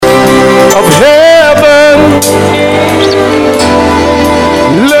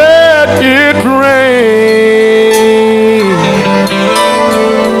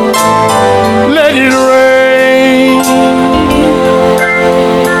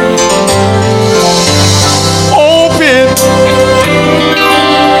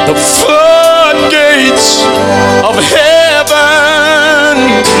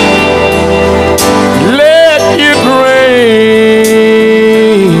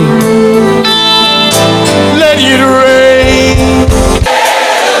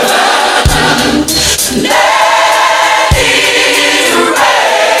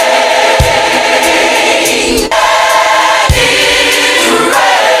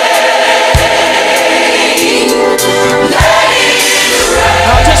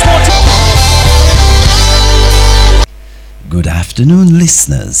afternoon,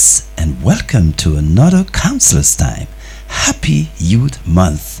 listeners, and welcome to another Counselor's Time. Happy Youth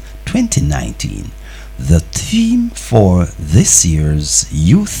Month 2019. The theme for this year's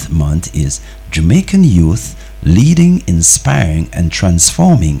Youth Month is Jamaican Youth Leading, Inspiring, and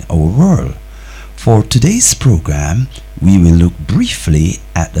Transforming Our World. For today's program, we will look briefly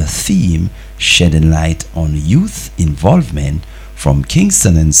at the theme shedding light on youth involvement from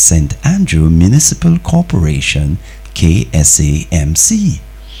Kingston and St. Andrew Municipal Corporation, KSAMC.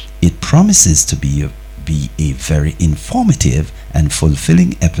 It promises to be a very informative and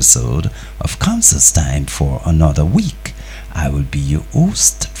fulfilling episode of Counselor's Time for another week. I will be your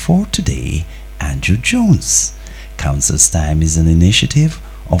host for today, Andrew Jones. Counselor's Time is an initiative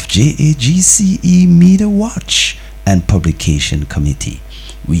of JAGCE Media Watch and Publication Committee.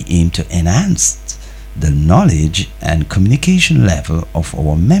 We aim to enhance the knowledge and communication level of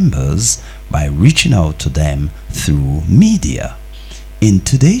our members by reaching out to them through media. In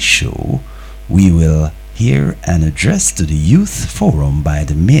today's show, we will hear an address to the Youth Forum by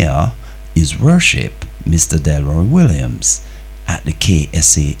the Mayor, His Worship, Mr. Delroy Williams, at the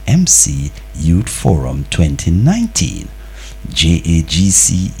KSAMC Youth Forum 2019.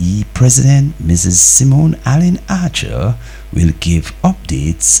 JAGCE President Mrs. Simone Allen Archer will give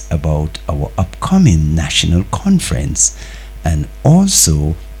updates about our upcoming national conference and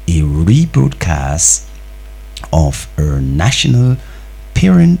also a rebroadcast of our National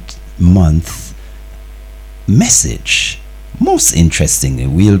Parent Month message. Most interestingly,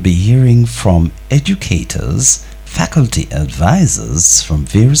 we'll be hearing from educators, faculty advisors from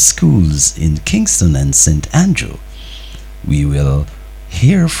various schools in Kingston and St. Andrew. We will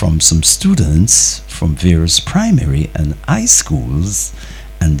hear from some students from various primary and high schools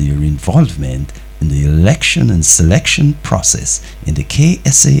and their involvement in the election and selection process in the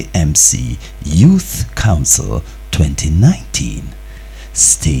KSAMC Youth Council 2019.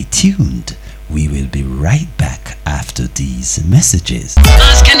 Stay tuned. We will be right back after these messages.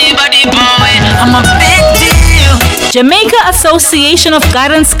 Ask anybody, boy, I'm a big deal. Jamaica Association of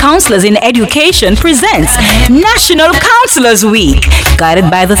Guidance Counselors in Education presents National Counselors Week,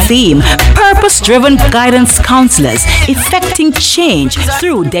 guided by the theme Purpose-Driven Guidance Counselors, Effecting Change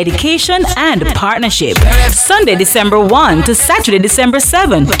Through Dedication and Partnership. Sunday, December 1 to Saturday, December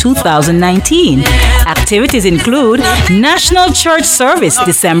 7, 2019. Activities include National Church Service,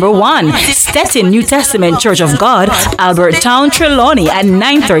 December 1, Stettin New Testament Church of God, Albert Town, Trelawney at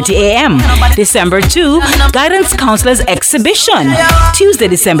 9:30 a.m. December 2, Guidance Counselors Exhibition. Tuesday,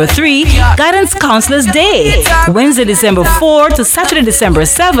 December 3, Guidance Counselors Day. Wednesday, December 4 to Saturday, December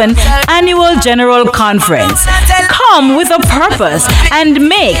 7, Annual General Conference. Come with a purpose and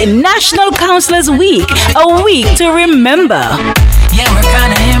make National Counselors Week a week to remember. Yeah, we're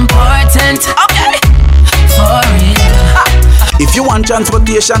kinda important. Okay. For real. If you want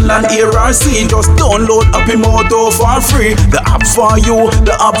transportation, land, air, or sea, just download Apimoto for free. The app for you,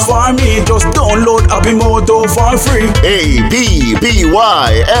 the app for me. Just download Apimoto for free.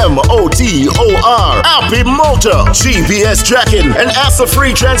 APPYMOTOR. Apimoto. GPS tracking and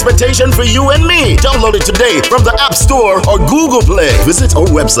hassle-free transportation for you and me. Download it today from the App Store or Google Play. Visit our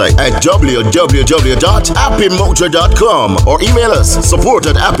website at www.apimoto.com or email us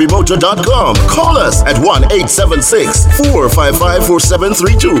support@apimoto.com. Call us at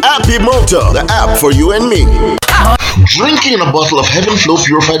 1-876-455-4732. Apimoto, the app for you and me. Drinking a bottle of Heaven Flow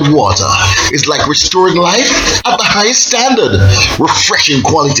purified water is like restoring life at the highest standard. Refreshing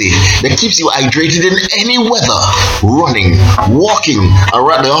quality that keeps you hydrated in any weather. Running, walking,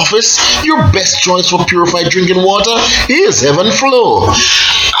 or at the office, your best choice for purified drinking water is Heaven Flow.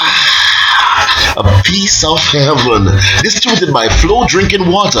 A piece of heaven. Distributed by Flow Drinking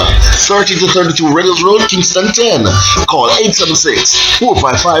Water, 30 to 32 Reynolds Road, Kingston 10. Call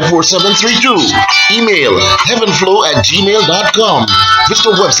 876-455-4732. Email heavenflow@gmail.com. Visit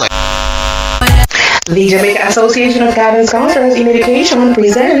our website. The Jamaica Association of Guidance Counselors in Education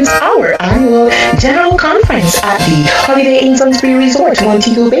presents our annual General Conference at the Holiday Inn Sunsbury Resort,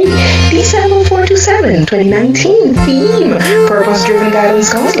 Montego Bay, December 4 to 7, 2019. Theme: Purpose-Driven Guidance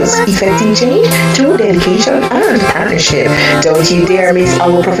Counselors, Effecting Change Through Dedication and Partnership. Don't you dare miss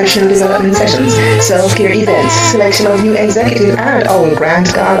our professional development sessions, self-care events, selection of new executive, and our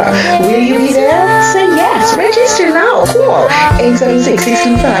grand gala. Will you be there? Say yes. Register now. Call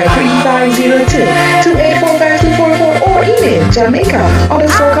 876-625-3502. 284-5244 or email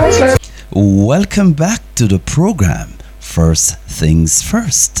Jamaica_counselor. Welcome back to the program. First things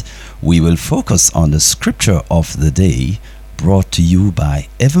first, we will focus on the scripture of the day brought to you by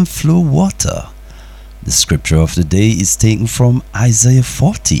Heaven Flow Water. The scripture of the day is taken from Isaiah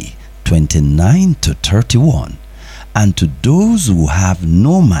 40, 29 to 31. and to those who have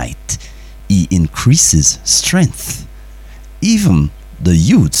no might, he increases strength. Even the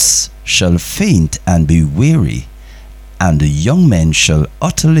youths shall faint and be weary, and the young men shall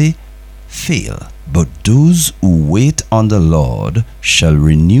utterly fail. But those who wait on the Lord shall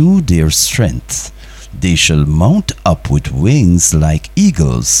renew their strength. They shall mount up with wings like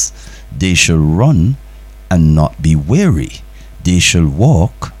eagles. They shall run and not be weary. They shall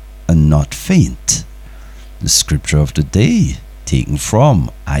walk and not faint. The scripture of the day taken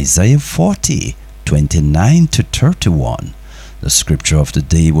from Isaiah 40, 29 to 31. The scripture of the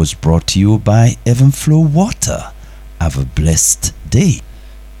day was brought to you by Evan Flow Water. Have a blessed day.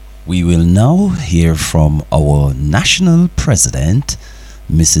 We will now hear from our national president,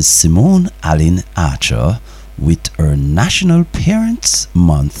 Mrs. Simone Allen Archer, with her National Parents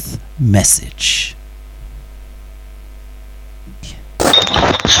Month message.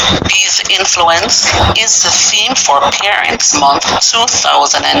 These Influence is the theme for Parents Month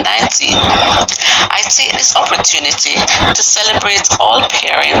 2019. I take this opportunity to celebrate all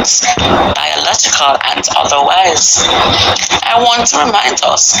parents, biological and otherwise. I want to remind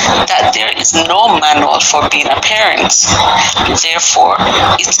us that there is no manual for being a parent. Therefore,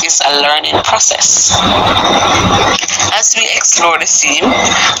 it is a learning process. As we explore the theme,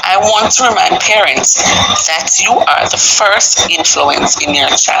 I want to remind parents that you are the first influence in your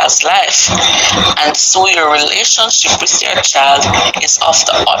child's life, and so your relationship with your child is of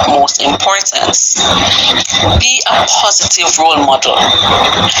the utmost importance. Be a positive role model.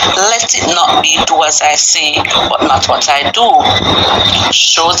 Let it not be do as I say, but not what I do.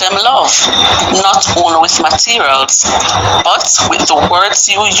 Show them love, not only with materials, but with the words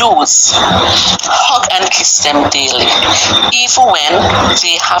you use. Hug and kiss them daily, even when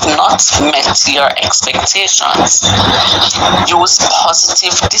they have not met your expectations. Use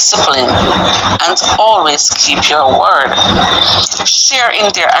positive discipline and always keep your word. Share in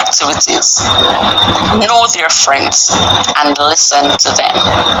their activities. Know their friends and listen to them.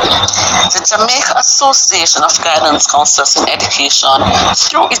 The Jamaica Association of Guidance Counselors in Education,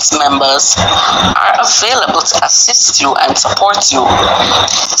 through its members, are available to assist you and support you.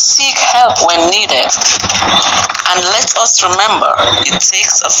 Seek help when needed. And let us remember, it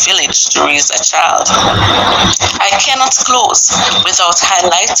takes a village to raise a child. I cannot close without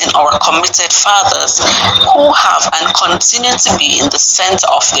highlighting our committed fathers who have and continue to be in the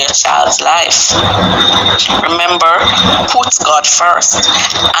center of their child's life. Remember, put God first,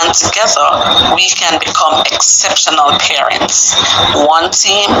 and together we can become exceptional parents. One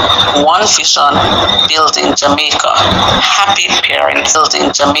team, one vision, building Jamaica. Happy Parents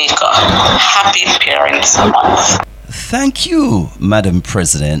Building Jamaica. Happy Parents Month. Thank you, Madam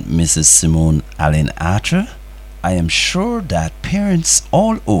President, Mrs. Simone Allen Archer. I am sure that parents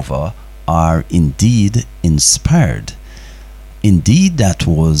all over are indeed inspired. Indeed, that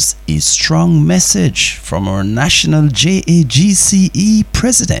was a strong message from our national JAGCE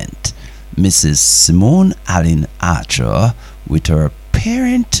president, Mrs. Simone Allen Archer, with her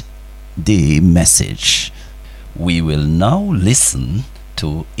Parent Day message. We will now listen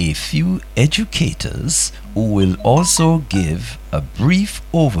to a few educators who will also give a brief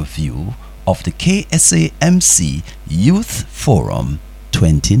overview of the KSAMC Youth Forum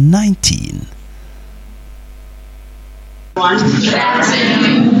 2019. I'm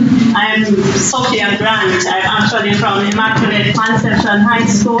Sophia Grant. I'm actually from Immaculate Conception High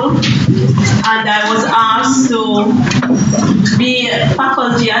School, and I was asked to be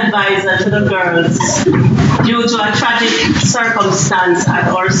faculty advisor to the girls due to a tragic circumstance at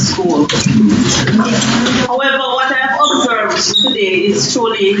our school. However, what I've observed today is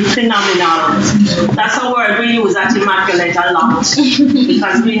truly phenomenal. That's a word we use at Immaculate a lot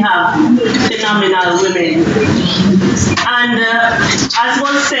because we have phenomenal women. And as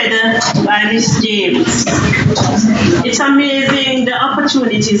was said by Ms. James, it's amazing the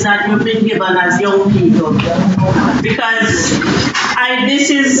opportunities that you've been given as young people, because this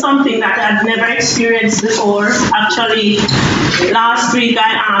is something that I've never experienced before. Actually, last week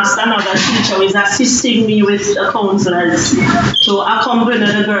I asked another teacher who is assisting me with the counselors to accompany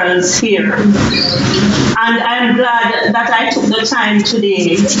the girls here. And I'm glad that I took the time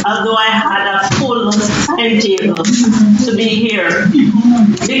today, although I had a full timetable, to be here,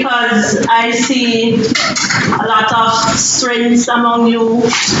 because I see a lot of strengths among you.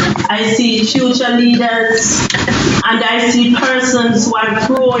 I see future leaders, and I see persons who are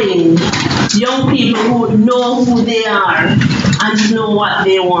growing, young people who know who they are and know what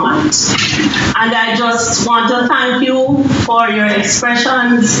they want. And I just want to thank you for your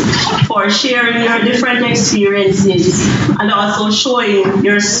expressions, for sharing your different experiences, and also showing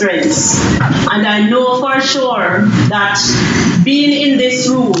your strengths. And I know for sure that being in this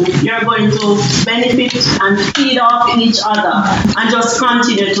room, you're going to benefit and feed off each other and just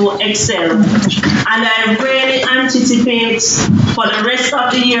continue to excel. And I really anticipate for the rest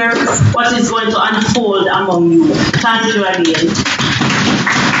of the year what is going to unfold among you. Thank you again.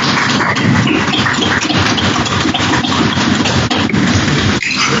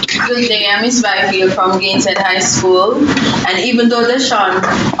 Good day, I'm Miss Byfield from Gainshead High School, and even though Deshaun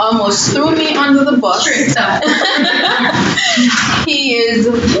almost threw me under the bus, he is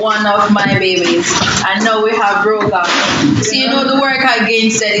one of my babies, and now we have Rogan. So you know the work at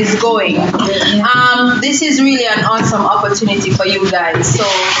Gainshead is going. This is really an awesome opportunity for you guys, so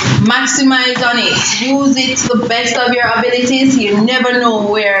maximize on it. Use it to the best of your abilities. You never know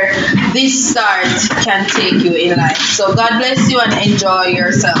where this start can take you in life. So God bless you and enjoy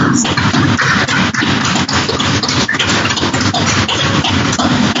yourselves.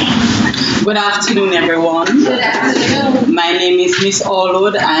 Good afternoon, everyone. Good afternoon. My name is Miss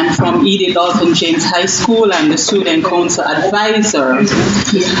Allwood. I'm from E.D. Dalton James High School. I'm the Student Council Advisor.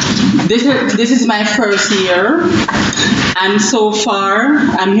 This is my first year, and so far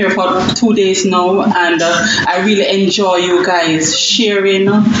I'm here for 2 days now, and I really enjoy you guys sharing,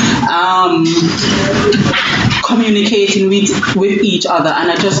 communicating with each other,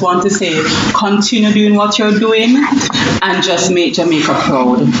 and I just want to say, continue doing what you're doing and just make Jamaica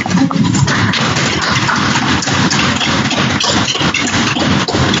proud.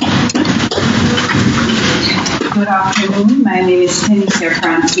 Good afternoon. My name is Tenisha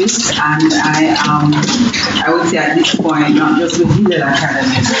Francis, and I would say at this point, not just with Hillel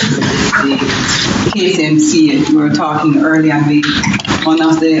Academy, but the KSAMC. We were talking earlier with one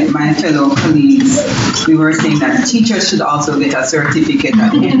of my fellow colleagues. We were saying that teachers should also get a certificate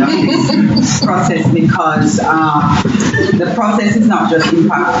at the end of this process, because the process is not just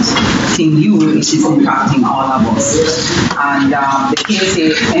impacting you, it is impacting all of us. And the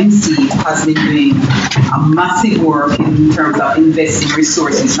KSAMC has been doing a massive work in terms of investing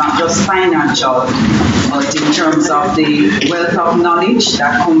resources, not just financial, but in terms of the wealth of knowledge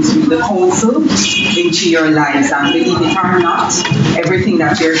that comes with the council into your lives. And believe it or not, everything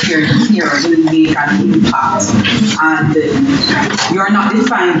that you're hearing here will make an impact. And you're not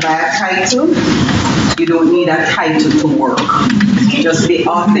defined by a title. You don't need a title to work. Just be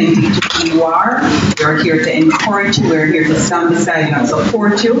authentic to who you are. We're here to encourage you. We're here to stand beside you and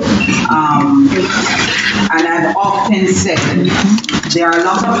support you. And I've often said there are a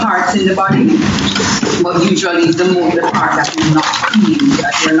lot of parts in the body, but usually the part that is not clean,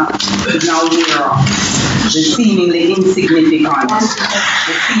 that you're not now aware of, the seemingly insignificant, the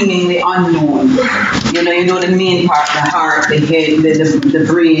seemingly unknown. You know the main part, the heart, the head, the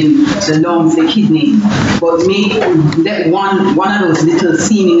brain, the lungs, the kidney. But make that one of those little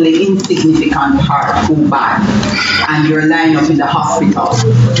seemingly insignificant parts go bad, and you're lying up in the hospital.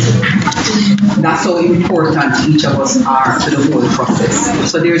 That's how important each of us are to the whole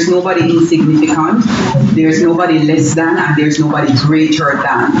process. So there's nobody insignificant, there's nobody less than, and there's nobody greater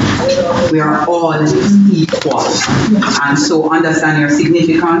than. We are all equal. And so understand your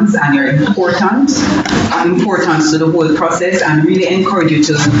significance and your importance to the whole process, and really encourage you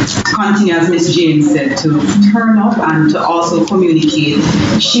to continue, as Ms. James said, to turn up and to also communicate.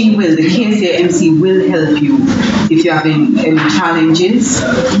 The KSAMC will help you if you're having any challenges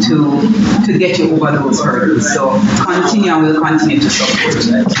to get you over those hurdles. So continue, and we'll continue to support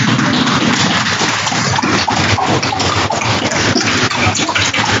you.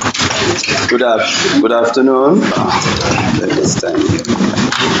 Good afternoon. This time.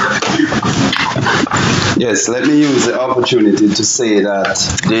 Yes, let me use the opportunity to say that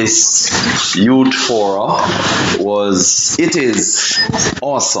this youth forum is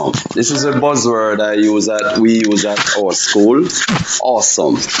awesome. This is a buzzword we use at our school.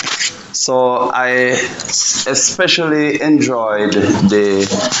 Awesome. So I especially enjoyed the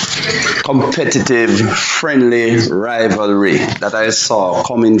competitive, friendly rivalry that I saw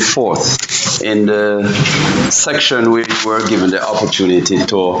coming forth in the section where you were given the opportunity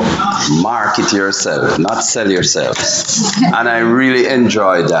to market yourself, not sell yourselves. And I really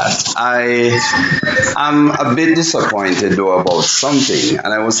enjoyed that. I am a bit disappointed though about something,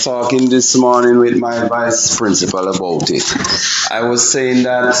 and I was talking this morning with my vice principal about it. I was saying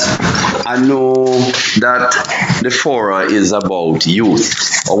that I know that the fora is about youth.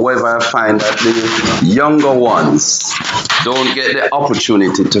 However, I find that the younger ones don't get the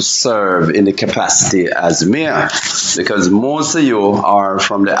opportunity to serve in the capacity as mayor, because most of you are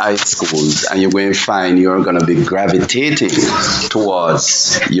from the high schools, and you're going to find you're going to be gravitating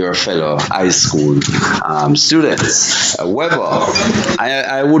towards your fellow high school students. However,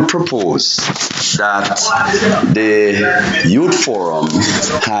 I would propose that the youth forum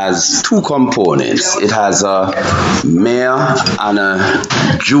has two components. It has a mayor and a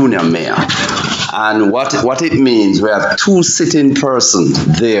junior mayor. And what it means, we have two sitting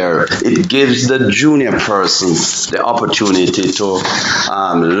persons there. It gives the junior person the opportunity to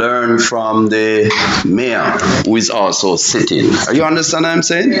learn from the mayor, who is also sitting. You understand what I'm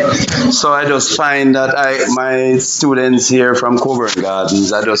saying? So I just find that my students here from Coburn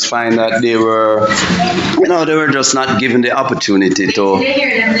Gardens, I just find that they were just not given the opportunity to. They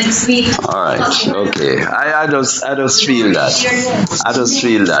hear them next week. All right. Okay. I just feel that. I just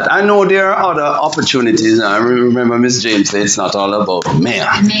feel that. I know there are other opportunities. I remember Miss James said it's not all about mayor.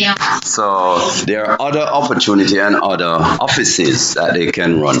 So there are other opportunities and other offices that they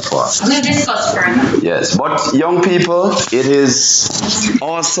can run for. We'll discuss further. Yes, but young people, it is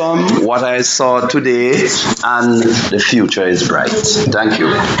awesome what I saw today, and the future is bright. Thank you.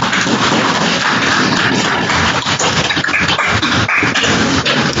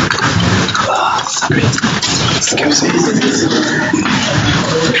 Excuse me.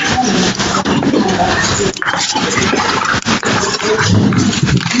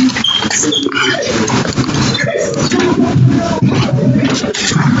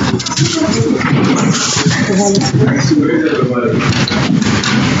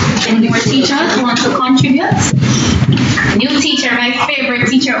 Any more teachers who want to contribute? New teacher, my favorite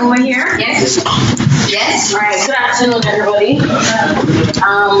teacher over here. Yes? Yes? Alright, good afternoon, everybody.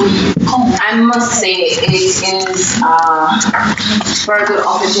 I must say it is a very good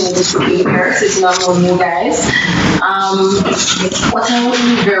opportunity to be here, sitting among you guys. What I want to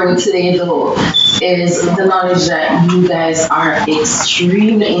leave here with today, though, is the knowledge that you guys are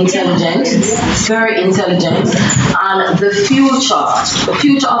extremely intelligent, very intelligent, and the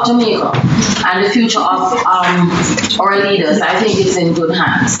future of Jamaica and the future of our leaders, I think it's in good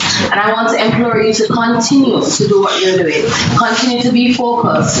hands. And I want to implore you to continue to do what you're doing. Continue to be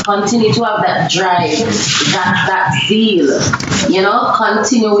focused. Continue to have that drive, that zeal.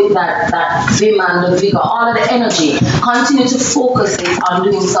 Continue with that vim and the vigor, all of the energy. Continue to focus it on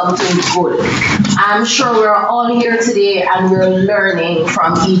doing something good. I'm sure we're all here today and we're learning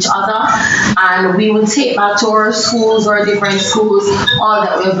from each other, and we will take back to our schools or different schools all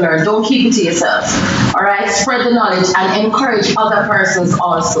that we've learned. Don't keep it to yourself. All right, spread the knowledge and encourage other persons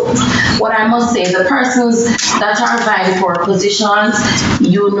also. What I must say, the persons that are vying for positions,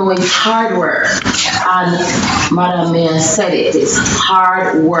 it's hard work. And Madam Mayor said it's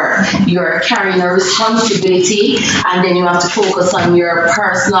hard work. You're carrying a responsibility, and then you have to focus on your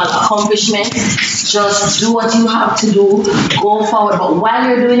personal accomplishment. Just do what you have to do, go forward. But while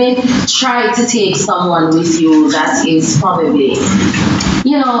you're doing it, try to take someone with you that is probably,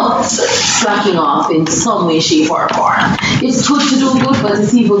 slacking off in some way, shape, or form. It's good to do good, but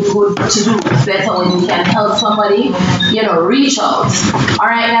it's even good to do better when you can help somebody, reach out. All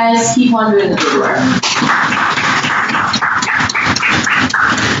right, guys, keep on doing the good work.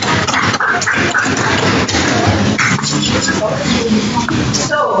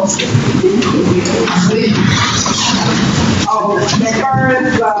 So, the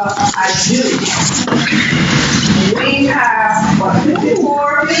first I do. We have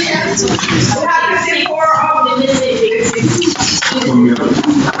 54 million. We have 54 of the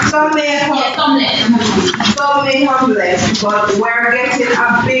some may come less, but we're getting a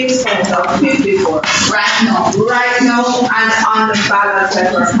base set of 54 right now, and on the ballot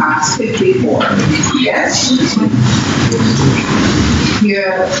paper pass 54. Yes.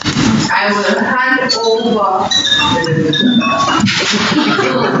 Here, I will hand over.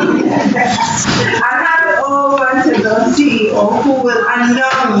 I'll hand it over to the CEO, who will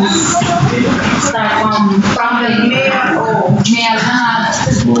announce from the mayor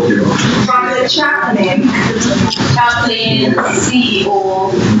from the chaplain, CEO,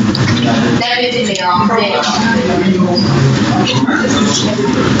 deputy mayor.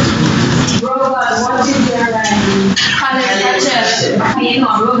 Robert, what is your name? I'm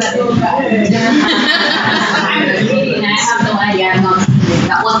I have no idea.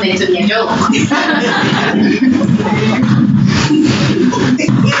 That was meant to be a joke.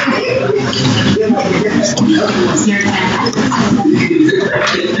 It's your time.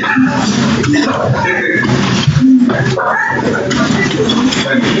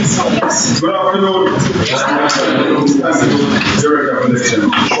 Good afternoon.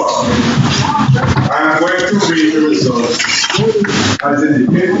 I am going to read the results as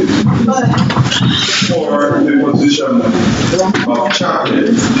indicated for the position of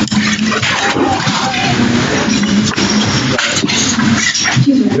chaplain.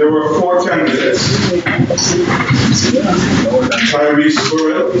 There were 4 candidates. Tyrese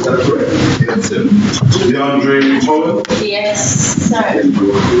Burrell, is that correct? DeAndre Powell? Yes, sir.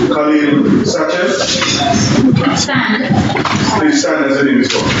 Khalil Sanchez? Stand. Please stand as a name is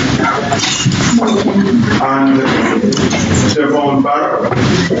called. And Devon Barrow?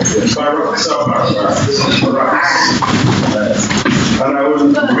 And I will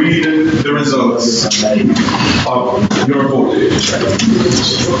read the results of your voting.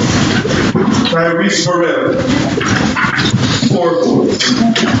 Tyrese Burrell, 4 votes.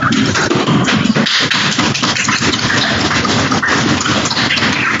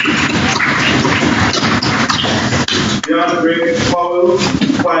 DeAndre Powell,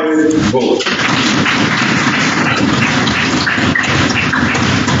 5 votes.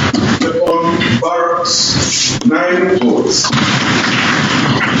 Devon Barrow, 9 votes.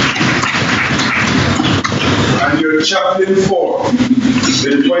 And your chaplain for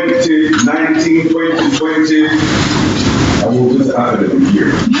the 2019-2020, I will do the academic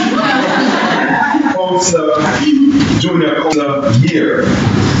year. Junior Counselor Year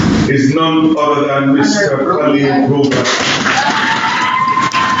is none other than Mr. Khalil Rover.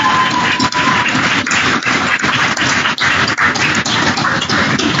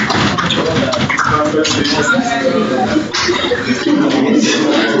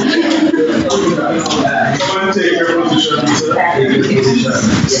 Come and take your position, sir.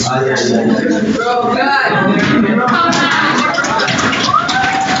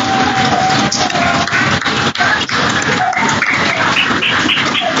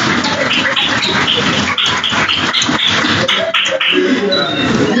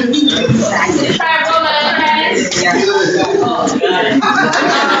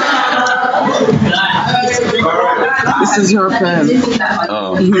 This is your pen.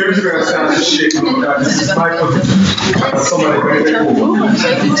 Here's where I start to shake. This is my position. Somebody can take over.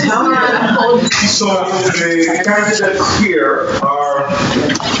 So the candidates here are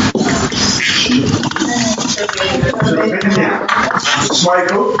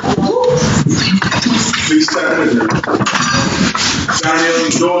Michael. Please stand with him. Daniel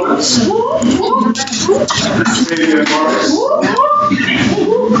Jonas. Fabian Morris.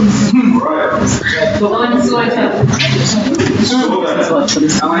 Right.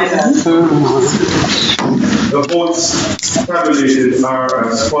 The votes tabulated are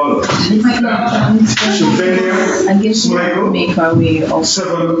as follows. Sylvania Michael,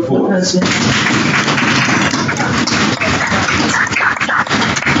 7 votes.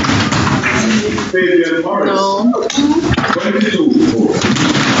 Fabian Morris, 22 votes.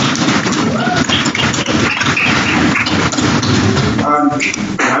 And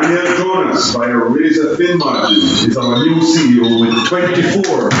Daniel Jonas, by a razor thin margin, is our new CEO with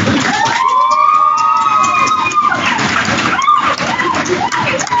 24.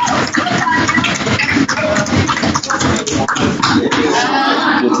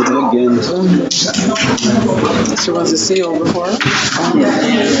 She was a CEO before?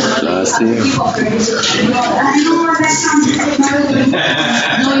 Last year.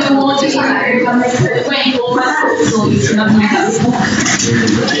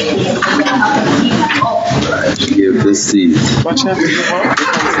 Give the seat. What you have to do?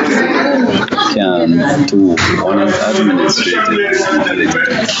 Can do one administrative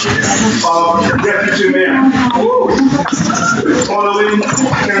Deputy Mayor. The following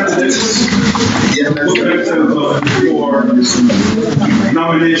candidates for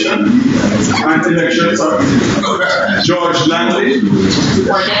nomination and elections are George Langley.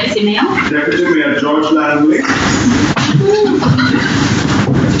 Deputy Mayor George Langley.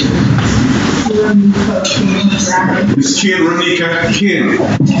 Ms. Kane Ronika King.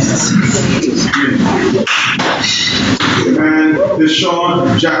 And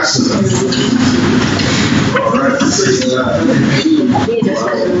Deshaun Jackson. All right.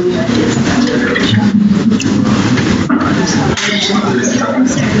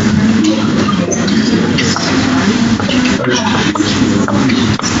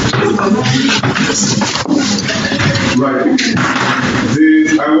 Right.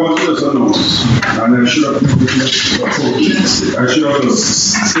 I want to announce, and I should have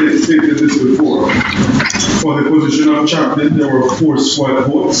stated this before. For the position of chaplain, there were 4 squad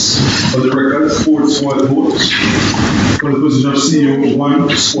votes. For the record, 4 squad votes. For the position of CEO, 1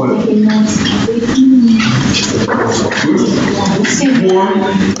 squad.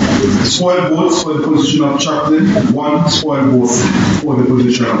 4 squad votes for the position of chaplain, 1 squad vote for the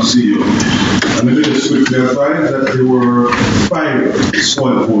position of CEO. And let me just quickly advise that there were 5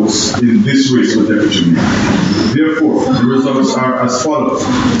 squad votes in this race for deputy mayor. Therefore, the results are as follows.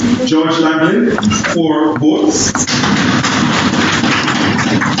 George Langley, 4 votes.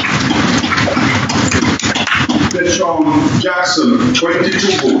 Deshaun Jackson, 22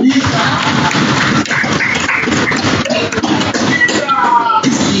 votes.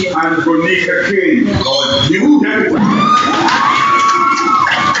 And Bonica Kane, our new deputy.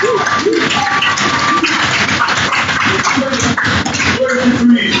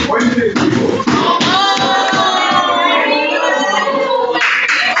 23 people.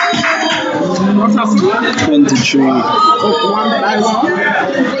 23. One by one.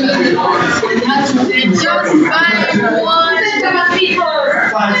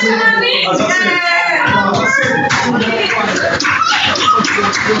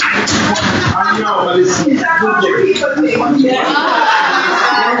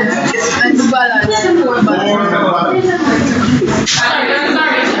 Just 5 people.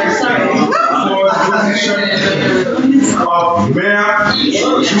 Of mayor,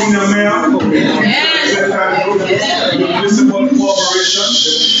 junior mayor, municipal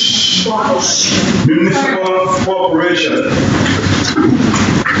corporation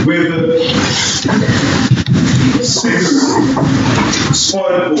with 6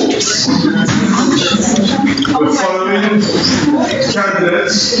 spoiled votes. The following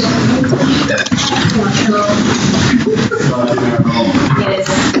candidates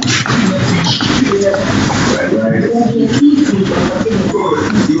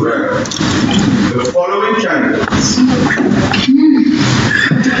The following candidates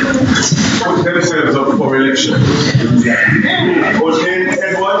put themselves up for election. O'Shane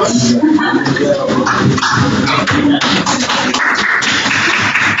Edwards,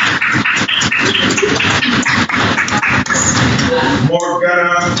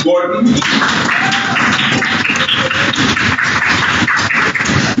 Morgana Gordon,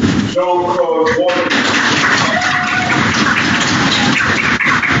 Jean-Claude Warren,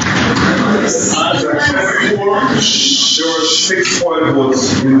 as I said before, there were 6 spoiled votes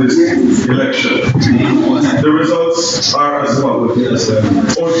in this election. The results are as follows.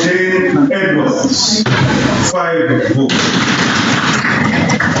 O'Shane Edwards, 5 votes.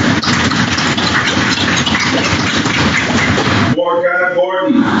 Morgana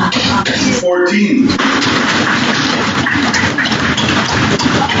Gordon, 14.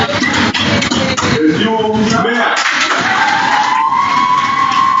 The new mayor.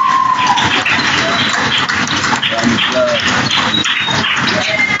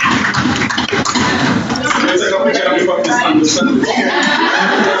 Let's take a picture of this understanding.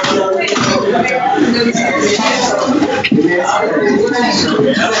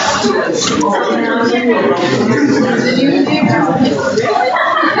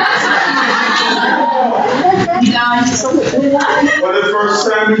 For the first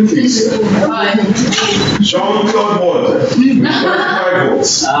time, please. Jean-Claude Walter, 25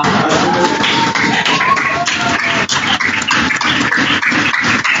 votes.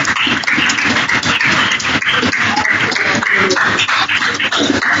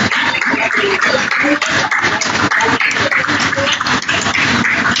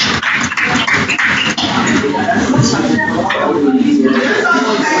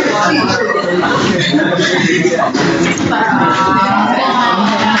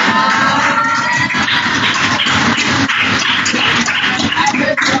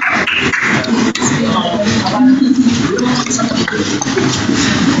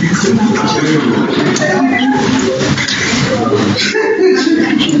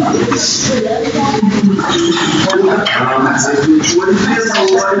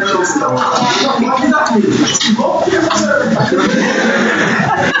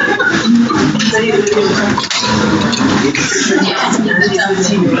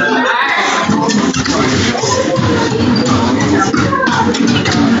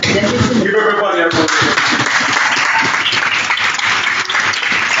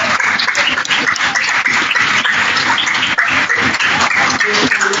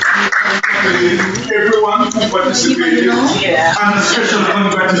 Everyone who participated, and a special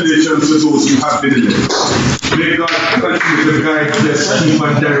congratulations to those who have been elected. May God continue to guide, bless, keep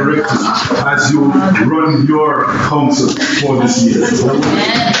and direct you as you run your council for this year.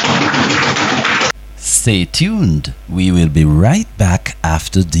 Stay tuned. We will be right back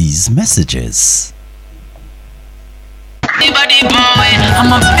after these messages.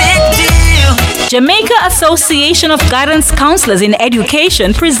 I'm a big deal. Jamaica Association of Guidance Counselors in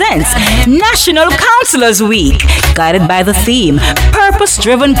Education presents National Counselors Week, guided by the theme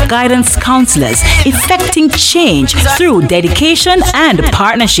Purpose-Driven Guidance Counselors, Effecting Change Through Dedication and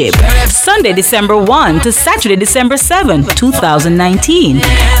Partnership. Sunday, December 1 to Saturday, December 7, 2019.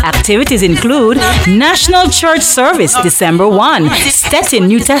 Activities include National Church Service, December 1, Stettin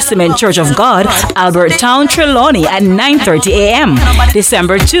New Testament Church of God, Albert Town, Trelawney at 9:30 a.m.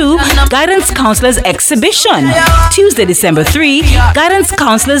 December 2, Guidance Counselors Exhibition. Tuesday, December 3, Guidance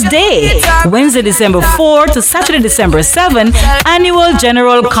Counselors Day. Wednesday, December 4 to Saturday, December 7, Annual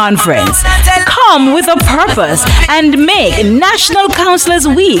General Conference. Come with a purpose and make National Counselors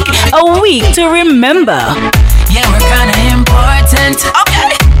Week a week to remember. Yeah, we're kinda important.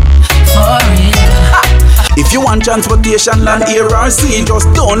 Okay. For real. If you want transportation land here or sea, just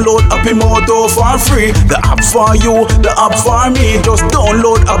download Apimoto for free. The app for you, the app for me. Just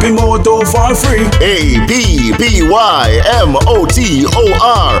download Apimoto for free. APPYMOTOR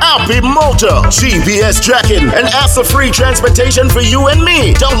Apimoto GPS tracking and hassle-free transportation for you and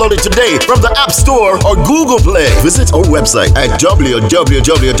me. Download it today from the App Store or Google Play. Visit our website at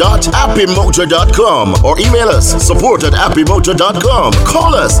www.appimoto.com or email us support@appimoto.com.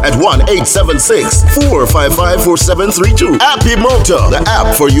 Call us at 1-876-455-4732. Apimoto, the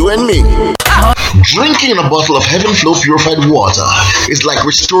app for you and me. Drinking a bottle of Heaven Flow purified water is like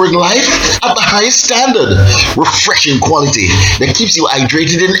restoring life at the highest standard. Refreshing quality that keeps you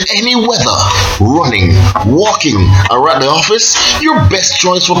hydrated in any weather. Running, walking, or at the office, your best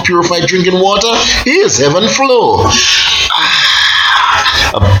choice for purified drinking water is Heaven Flow.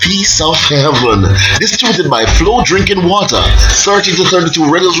 A piece of heaven. Distributed by Flow Drinking Water, 30 to 32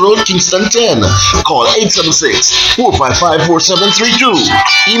 Red Hills Road, Kingston 10. Call 876-455-4732.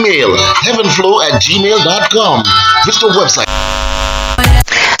 Email heavenflow@gmail.com. Visit our website.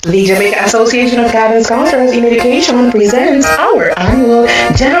 The Jamaica Association of Guidance Counselors in Education presents our annual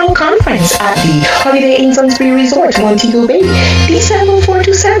General Conference at the Holiday Inn Sunsbury Resort, Montego Bay, December 4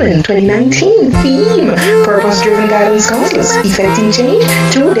 to 7, 2019. Theme: Purpose-Driven Guidance Counselors, Effecting Change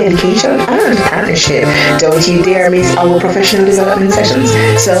Through Dedication and Partnership. Don't you dare miss our professional development sessions,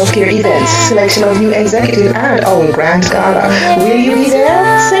 self-care events, selection of new executive, and our grand gala. Will you be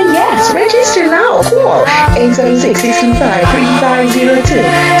there? Say yes. Register now. Call 876-625-3502.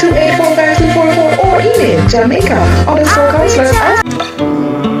 2845244 or email Jamaica_counselors at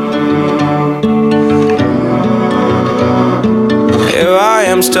Here I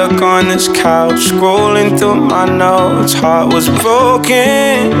am stuck on this couch, scrolling through my notes. Heart was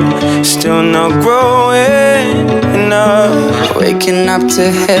broken, still not growing enough. Waking up to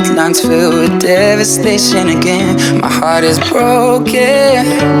headlines filled with devastation again. My heart is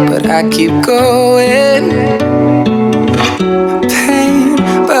broken, but I keep going.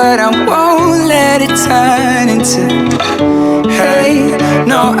 But I won't let it turn into hate.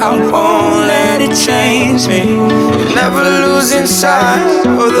 No, I won't let it change me. Never losing sight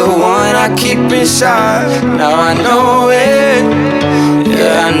of the one I keep inside. Now I know it,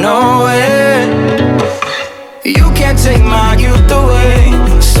 yeah, I know it. You can't take my youth away.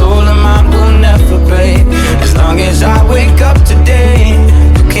 Soul and mind will never break. As long as I wake up today,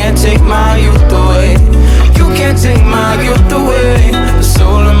 you can't take my youth away. You can't take my youth away. The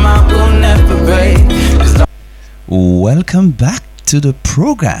soul of mine will never break. Welcome back to the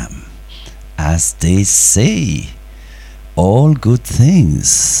program. As they say, all good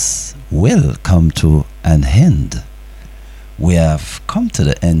things will come to an end. We have come to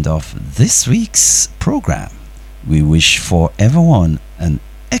the end of this week's program. We wish for everyone an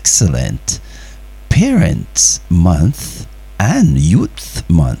excellent Parents Month and Youth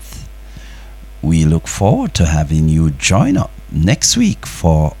Month. We look forward to having you join up next week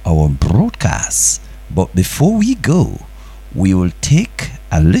for our broadcast. But before we go, we will take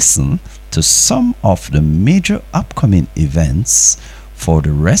a listen to some of the major upcoming events for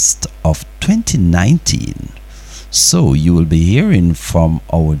the rest of 2019. So you will be hearing from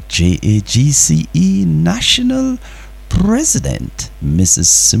our JAGCE National President, Mrs.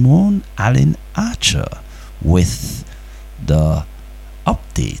 Simone Allen Archer, with the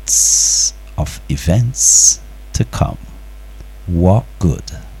updates of events to come. Walk good.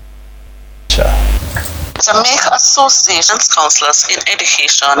 Jamaica Association of Counselors in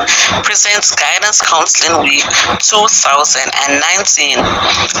Education presents Guidance Counseling Week 2019.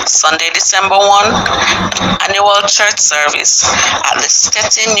 Sunday, December 1, annual church service at the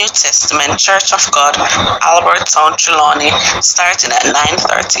Stettin New Testament Church of God, Albert Town, Trelawney, starting at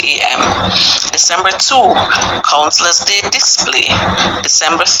 9:30 a.m. December 2, Counselors Day display.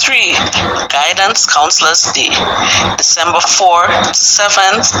 December 3, Guidance Counselors Day. December 4 to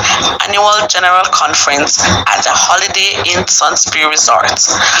 7th, annual general conference at the Holiday Inn Sunsbury Resort.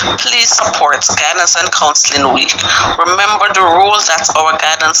 Please support Guidance and Counseling Week. Remember the role that our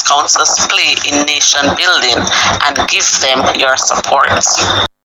guidance counselors play in nation building and give them your support.